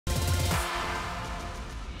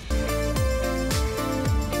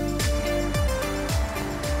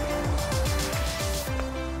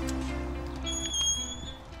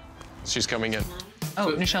She's coming in.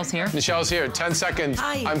 Oh, Nichelle's here? Nichelle's here. 10 seconds.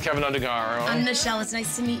 Hi. I'm Kevin Undergaro. I'm Nichelle. It's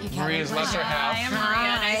nice to meet you, Kevin. Maria's lesser half. Hi, I'm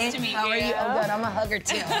Maria. Nice to meet you. How are you? Oh, good. I'm a hugger,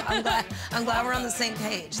 too. I'm glad we're on the same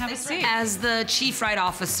page. Have a seat. As the Chief Right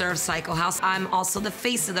Officer of Cycle House, I'm also the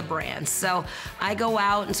face of the brand. So I go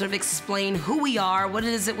out and sort of explain who we are, what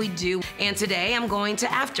it is that we do. And today I'm going to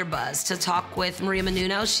AfterBuzz to talk with Maria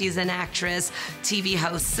Menounos. She's an actress, TV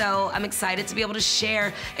host. So I'm excited to be able to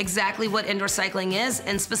share exactly what indoor cycling is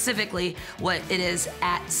and specifically what it is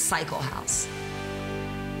at Cycle House.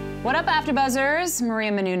 What up, AfterBuzzers?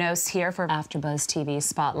 Maria Menounos here for AfterBuzz TV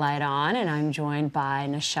Spotlight On, and I'm joined by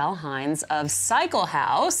Nichelle Hines of Cycle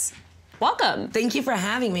House. Welcome. Thank you for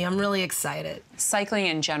having me. I'm really excited. Cycling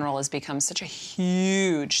in general has become such a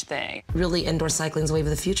huge thing. Really, indoor cycling is the wave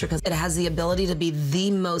of the future because it has the ability to be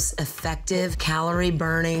the most effective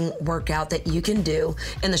calorie-burning workout that you can do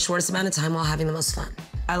in the shortest amount of time while having the most fun.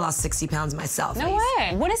 I lost 60 pounds myself. No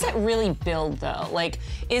way. What does it really build, though? Like,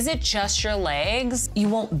 is it just your legs? You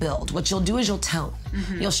won't build. What you'll do is you'll tone.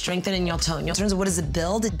 You'll strengthen and you'll tone. In terms of what does it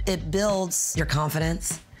build? It builds your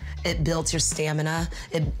confidence. It builds your stamina.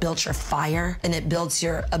 It builds your fire. And it builds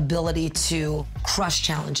your ability to crush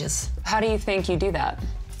challenges. How do you think you do that?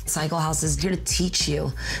 Cycle House is here to teach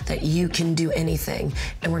you that you can do anything.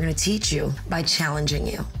 And we're gonna teach you by challenging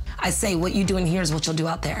you. I say what you do in here is what you'll do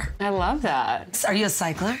out there. I love that. Are you a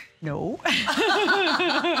cycler? No.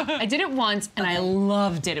 I did it once and I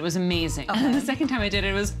loved it. It was amazing. And the second time I did it,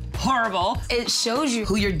 it was horrible. It shows you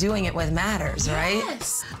who you're doing it with matters, right?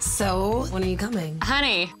 Yes. So, when are you coming?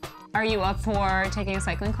 Honey, are you up for taking a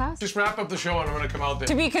cycling class? Just wrap up the show and I'm gonna come out there.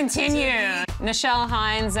 To be continued. Nichelle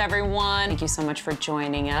Hines, everyone. Thank you so much for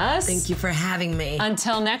joining us. Thank you for having me.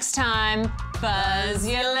 Until next time, buzz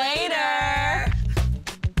you later.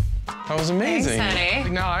 That was amazing. Thanks, honey.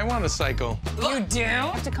 Now I want to cycle. You do? You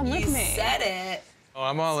have to come with me. You said it. Oh,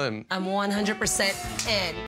 I'm all in. I'm 100% in.